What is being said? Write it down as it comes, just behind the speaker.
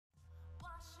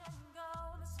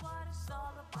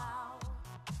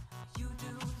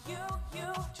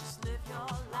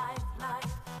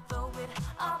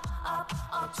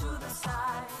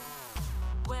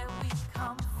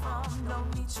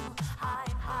to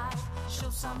hide. Show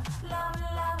some love,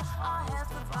 our hands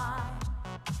to find.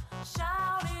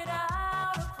 Shout it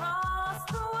out across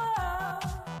the world.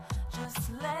 Just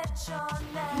let your You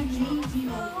natural mean you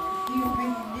flow.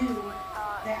 really knew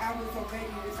that I was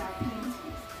already without panties.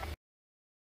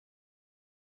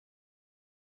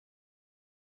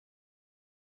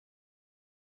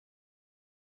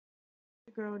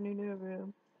 Girl in the new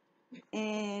room.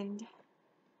 And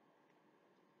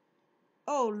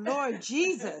oh Lord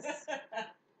Jesus.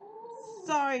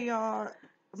 Sorry y'all.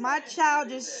 My child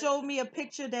just showed me a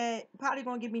picture that probably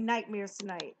gonna give me nightmares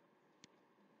tonight.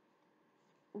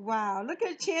 Wow, look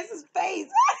at Chance's face.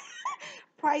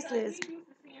 Priceless.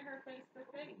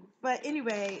 But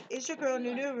anyway, it's your girl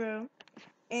Nunu,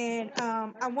 and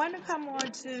I want to come on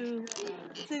to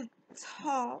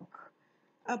talk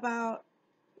about.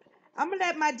 I'm gonna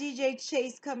let my DJ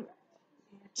Chance come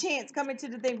into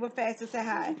the thing real fast and say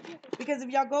hi, because if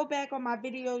y'all go back on my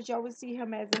videos, y'all will see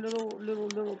him as a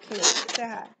little kid. Say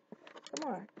hi. Come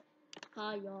on.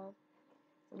 Hi, y'all.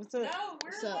 What's up? No,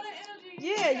 we're What's up? energy.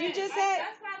 Yeah, you just said.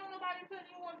 That's why don't nobody put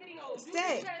you on videos. You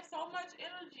Say. just had so much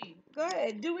energy. Go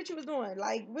ahead, do what you was doing.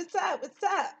 Like, what's up? What's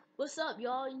up? What's up,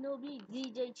 y'all? You know me,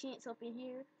 DJ Chance up in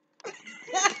here.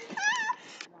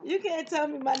 You can't tell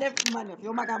me my nephew.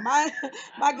 Oh my God, my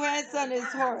grandson is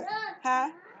hard,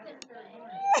 huh?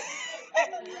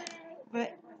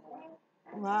 But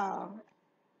wow,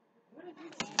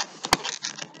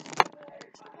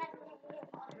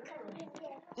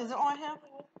 is it on him?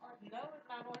 No, it's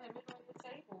not on him. It's on the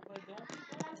table. But don't be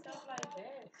doing stuff like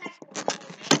that.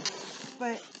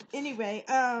 But anyway,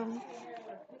 and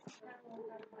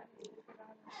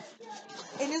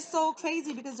it's so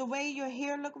crazy because the way your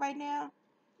hair look right now,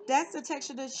 that's the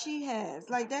texture that she has.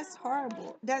 Like that's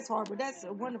horrible. That's horrible. That's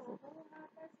wonderful.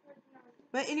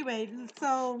 But anyway,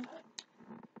 so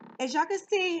as y'all can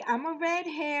see, I'm a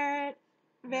redhead,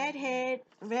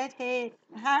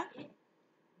 huh?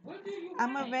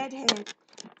 I'm a redhead.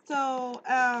 So,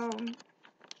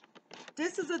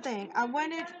 this is the thing. I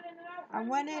wanted, I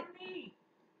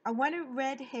wanted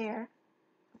red hair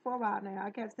for a while now.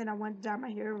 I kept saying I wanted to dye my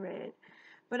hair red,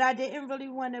 but I didn't really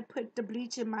want to put the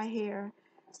bleach in my hair.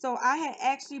 So I had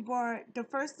actually bought, the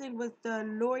first thing was the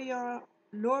L'Oreal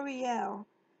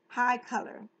High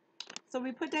Color. So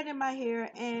we put that in my hair,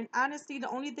 and honestly, the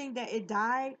only thing that it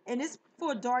dyed, and it's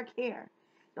for dark hair,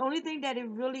 the only thing that it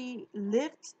really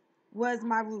lifted was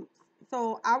my roots.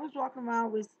 So I was walking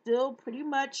around with still pretty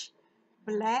much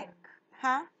black,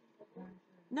 huh?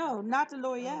 No, not the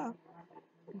L'Oreal.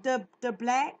 The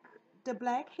black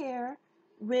hair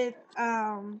with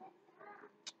the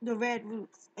red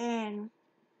roots, and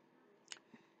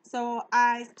so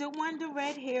I still wanted the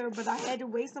red hair, but I had to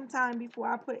wait some time before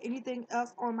I put anything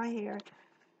else on my hair.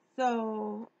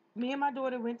 So me and my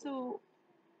daughter went to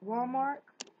Walmart,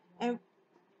 and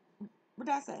what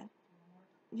did I say?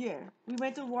 Yeah, we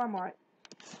went to Walmart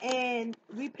and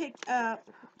we picked up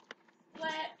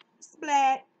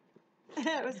splat,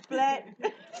 splat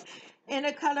in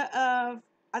a color of,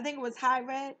 I think it was high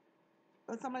red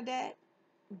or something like that.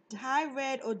 High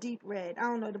red or deep red. I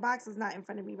don't know. The box is not in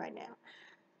front of me right now.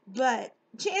 But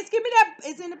Chance, give me that.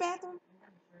 Is it in the bathroom?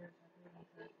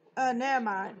 Never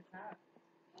mind.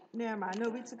 Never mind. No,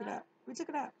 we took it out. We took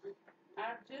it out.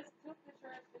 I just took the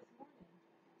trash this morning.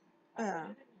 Uh,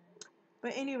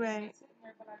 but anyway,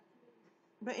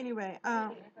 but anyway,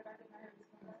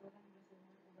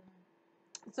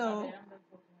 so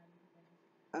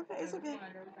okay, it's okay.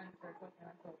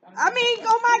 I mean,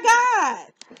 oh my God!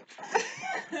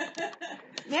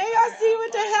 Now y'all see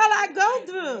what the hell I go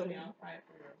through.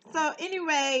 So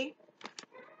anyway,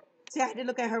 see, I had to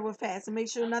look at her real fast and make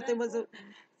sure nothing was.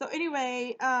 So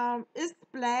anyway, it's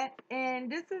Splat,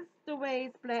 and this is the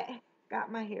way Splat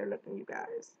got my hair looking, you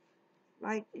guys.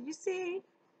 Like you see,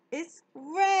 it's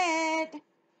red.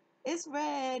 It's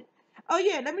red. Oh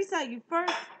yeah, let me tell you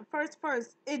first.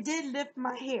 It did lift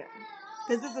my hair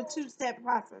because it's a two-step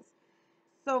process.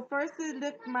 So first it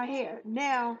lift my hair.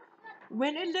 Now,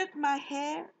 when it lift my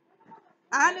hair,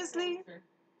 honestly,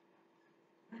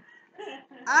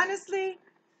 honestly,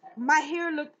 my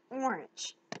hair looked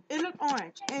orange. It looked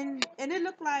orange, and it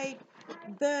looked like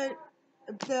the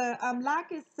the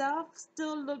lock itself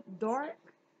still looked dark,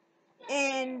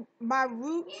 and my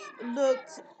roots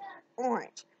looked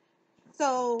orange.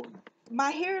 So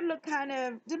my hair looked kind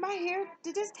of. Did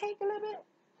this take a little bit?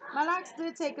 My locks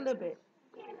did take a little bit.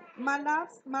 My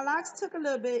locks took a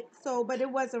little bit. So, but it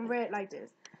wasn't red like this.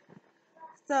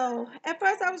 So at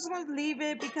first I was just going to leave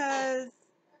it because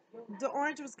the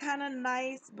orange was kind of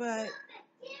nice, but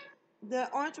the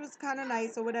orange was kind of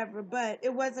nice or whatever. But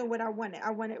it wasn't what I wanted.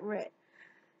 I wanted red.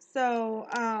 So,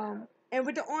 and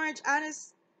with the orange,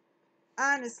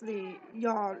 honestly,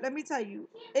 y'all, let me tell you,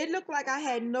 it looked like I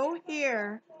had no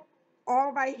hair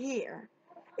all right here.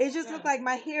 It just looked like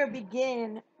my hair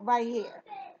began right here.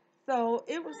 So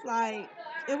it was like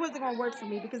it wasn't gonna work for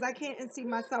me because I can't see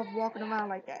myself walking around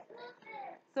like that.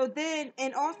 So then,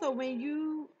 and also when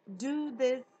you do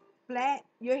this flat,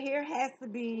 your hair has to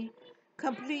be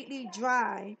completely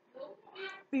dry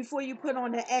before you put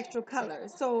on the extra color.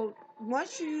 So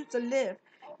once you use the lift,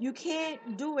 you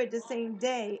can't do it the same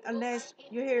day unless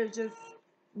your hair is just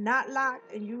not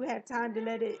locked and you have time to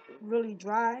let it really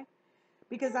dry.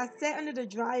 Because I sat under the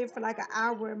dryer for like an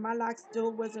hour and my locks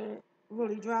still wasn't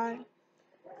really dry.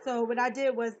 So what I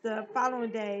did was the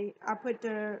following day I put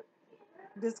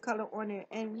this color on it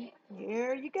and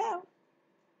here you go.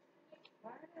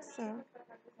 So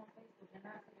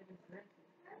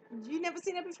you never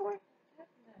seen it before?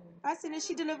 I seen it.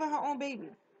 She delivered her own baby.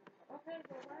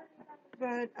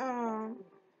 But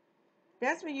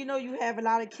that's when you know you have a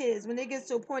lot of kids. When it gets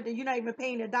to a point that you're not even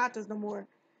paying the doctors no more.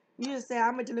 You just say,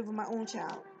 I'm gonna deliver my own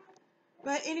child.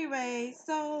 But anyway,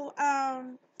 so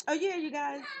oh yeah, you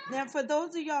guys. Now for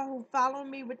those of y'all who follow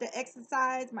me with the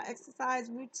exercise, my exercise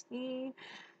routine,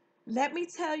 let me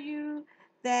tell you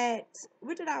that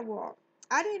where did I walk?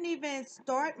 I didn't even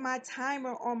start my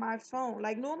timer on my phone.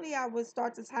 Like normally I would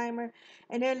start the timer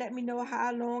and then let me know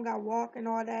how long I walk and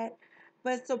all that.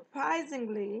 But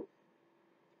surprisingly,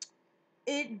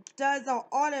 it does an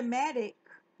automatic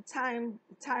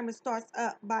timer starts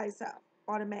up by itself.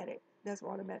 Automatic. That's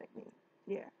what automatic means.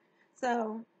 Yeah.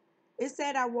 So it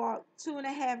said I walked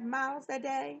 2.5 miles a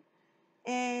day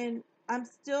and I'm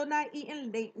still not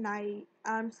eating late night.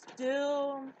 I'm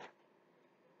still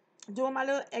doing my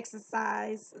little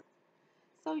exercise.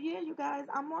 So yeah, you guys,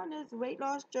 I'm on this weight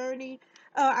loss journey.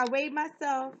 I weighed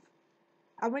myself.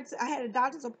 I had a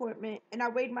doctor's appointment and I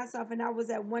weighed myself and I was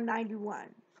at 191.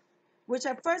 Which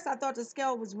at first I thought the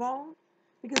scale was wrong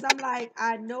because I'm like,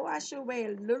 I know I should weigh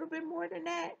a little bit more than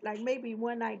that, like maybe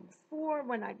 194,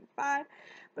 195.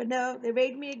 But no, they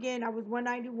weighed me again. I was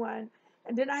 191.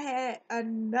 And then I had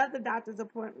another doctor's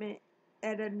appointment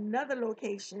at another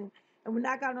location. And when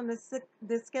I got on the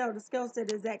scale said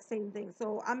the exact same thing.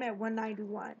 So I'm at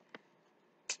 191.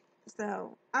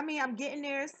 So, I mean, I'm getting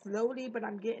there slowly, but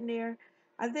I'm getting there.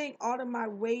 I think all of my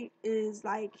weight is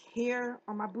like here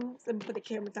on my boots. Let me put the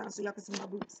camera down so y'all can see my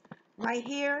boots. Right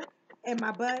here and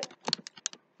my butt,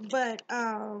 but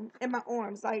and my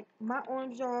arms. Like my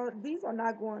arms, y'all, these are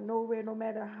not going nowhere no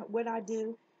matter what I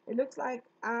do. It looks like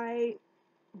I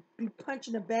be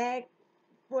punching a bag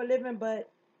for a living, but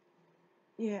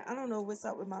yeah, I don't know what's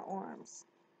up with my arms.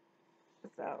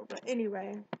 So, but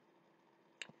anyway,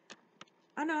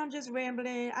 I know I'm just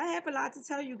rambling. I have a lot to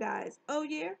tell you guys. Oh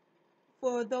yeah.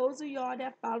 For those of y'all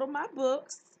that follow my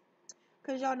books,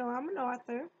 because y'all know I'm an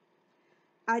author,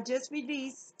 I just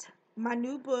released my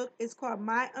new book. It's called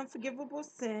My Unforgivable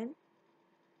Sin.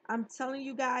 I'm telling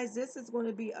you guys, this is going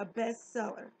to be a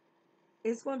bestseller.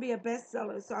 It's going to be a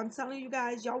bestseller. So I'm telling you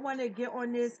guys, y'all want to get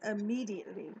on this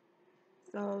immediately.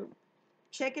 So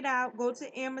check it out. Go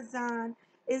to Amazon.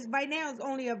 It's right now it's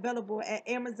only available at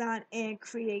Amazon and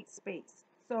Create Space.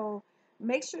 So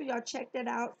make sure y'all check that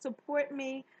out. Support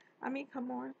me. I mean, come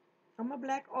on. I'm a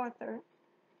black author.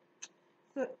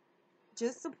 So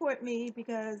just support me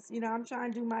because I'm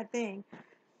trying to do my thing.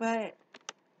 But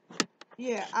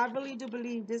yeah, I really do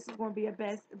believe this is going to be a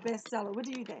bestseller. What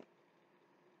do you think?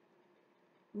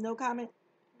 No comment.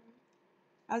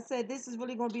 I said this is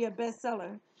really going to be a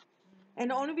bestseller.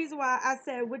 And the only reason why I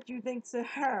said what you think to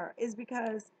her is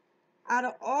because out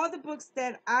of all the books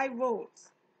that I wrote,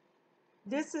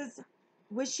 this is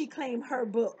what she claimed her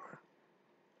book.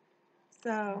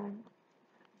 So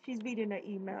she's reading her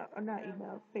email, or not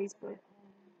email, Facebook.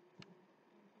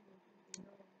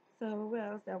 So what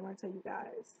else I want to tell you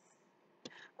guys?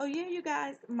 Oh yeah, you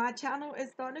guys, my channel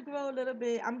is starting to grow a little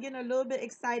bit. I'm getting a little bit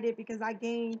excited because I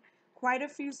gained quite a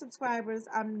few subscribers.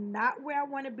 I'm not where I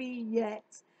want to be yet,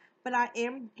 but I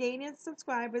am gaining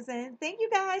subscribers. And thank you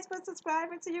guys for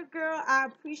subscribing to your girl. I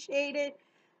appreciate it.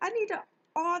 I need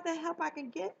all the help I can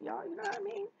get, y'all. You know what I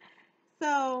mean?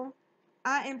 So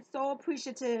I am so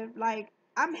appreciative. Like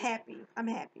I'm happy. I'm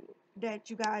happy that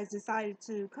you guys decided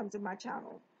to come to my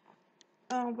channel.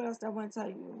 What else do I want to tell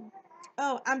you?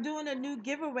 Oh, I'm doing a new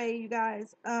giveaway, you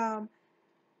guys.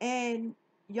 And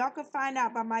y'all can find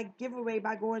out about my giveaway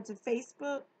by going to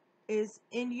Facebook. It's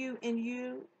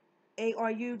NUNUARU,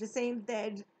 the same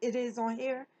that it is on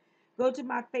here. Go to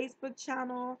my Facebook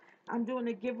channel. I'm doing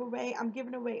a giveaway. I'm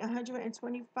giving away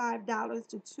 $125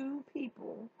 to 2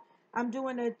 people. I'm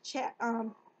doing a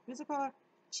what's it called?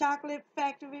 Chocolate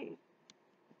Factory.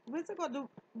 what's it called? The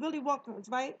Willy Wonka's,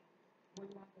 right?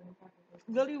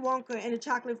 Willy Wonka and the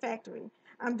Chocolate Factory.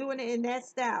 I'm doing it in that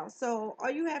style. So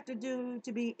all you have to do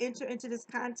to be entered into this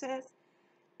contest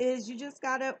is you just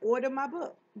gotta order my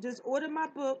book. Just order my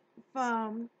book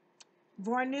from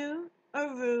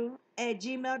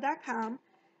vornuaru@gmail.com.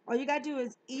 All you gotta do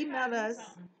is email us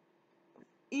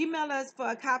for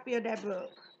a copy of that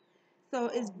book. So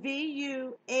it's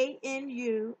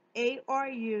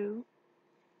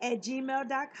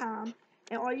VUANUARU@gmail.com.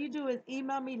 And all you do is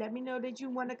email me, let me know that you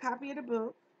want a copy of the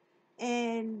book,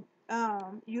 and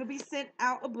you'll be sent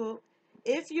out a book.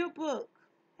 If your book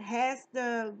has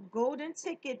the golden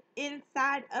ticket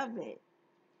inside of it,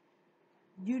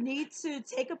 you need to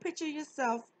take a picture of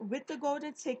yourself with the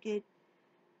golden ticket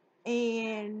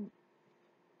and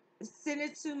send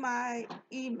it to my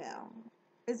email.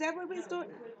 Is that what we're doing?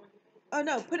 Oh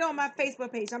no, put it on my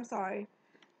Facebook page. I'm sorry.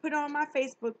 Put it on my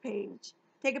Facebook page.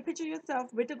 Take a picture of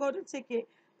yourself with the golden ticket.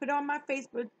 Put it on my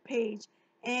Facebook page,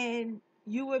 and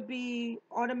you would be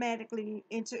automatically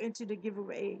entered into the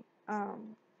giveaway.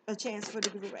 A chance for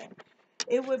the giveaway.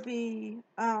 It would be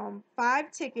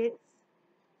 5 tickets,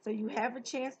 so you have a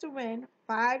chance to win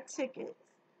 5 tickets.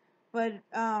 But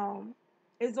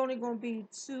it's only going to be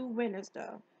 2 winners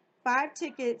though. 5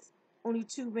 tickets, only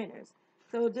 2 winners.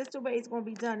 So this is the way it's going to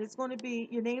be done. It's going to be,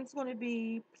 your name's going to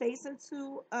be placed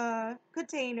into a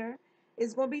container.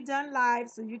 It's going to be done live,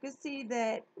 so you can see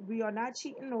that we are not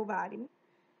cheating nobody.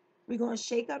 We're going to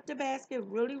shake up the basket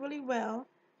really, really well.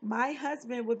 My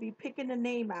husband would be picking the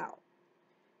name out.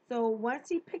 So once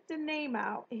he picked the name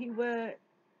out, he would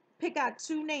pick out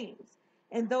 2 names.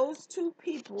 And those 2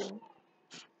 people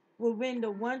will win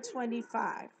the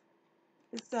 $125.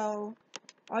 So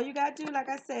all you got to do, like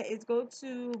I said, is go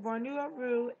to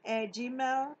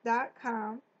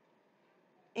vornuaru@gmail.com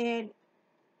and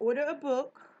order a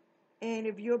book. And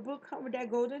if your book comes with that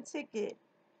golden ticket,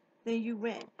 then you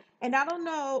win. And I don't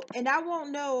know, and I won't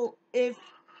know if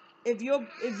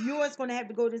yours going to have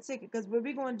the golden ticket, because what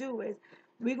we're going to do is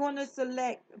we're going to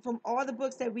select from all the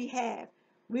books that we have.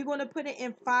 We're going to put it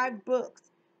in 5 books.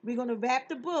 We're going to wrap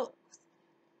the books.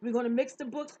 We're going to mix the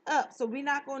books up, so we're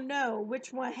not going to know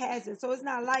which one has it. So it's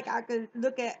not like I could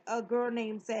look at a girl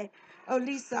name and say, oh,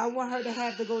 Lisa, I want her to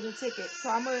have the golden ticket,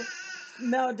 so I'm going to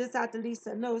mail this out to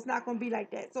Lisa. No, it's not going to be like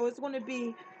that. So it's going to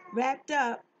be wrapped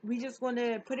up. We just going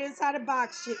to put it inside a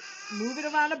box, move it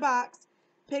around the box,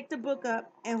 pick the book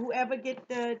up, and whoever get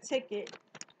the ticket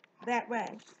that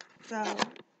way. So, all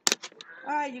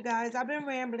right, you guys, I've been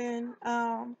rambling.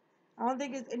 I don't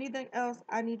think there's anything else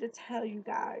I need to tell you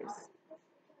guys.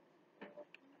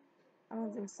 I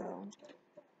don't think so.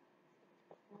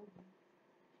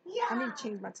 I need to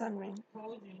change my tongue ring.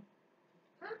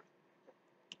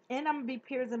 And I'm going to be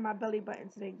piercing my belly button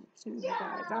today, too, you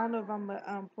guys. I don't know if I'm going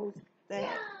to post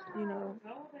that,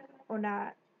 or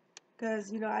not.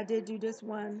 Because, I did do this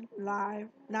one live.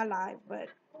 Not live, but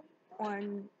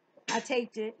I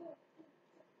taped it.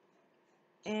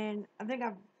 And I think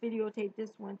I videotaped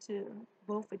this one, too.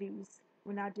 Both of these.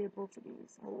 When I did both of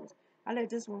these holes. I let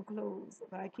this one close,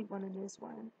 but I keep wanting this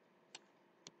one.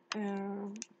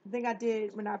 I think I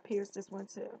did when I pierced this one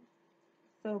too.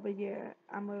 So, but yeah,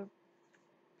 I'm going to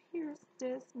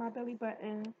pierce my belly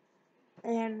button.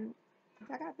 And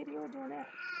I got video doing that.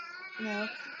 No.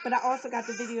 But I also got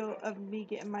the video of me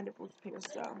getting my nipples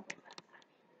pierced. So,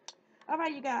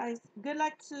 alright, you guys. Good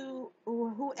luck to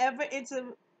whoever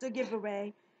entered the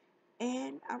giveaway.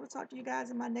 And I will talk to you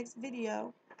guys in my next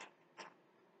video.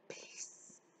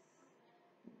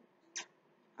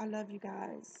 I love you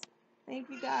guys. Thank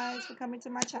you guys for coming to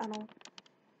my channel.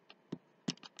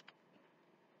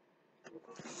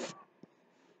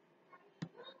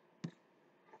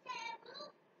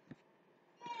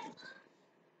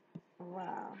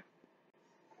 Wow.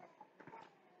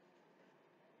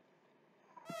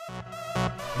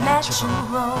 Natural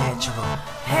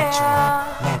hair,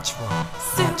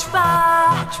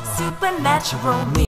 supernatural.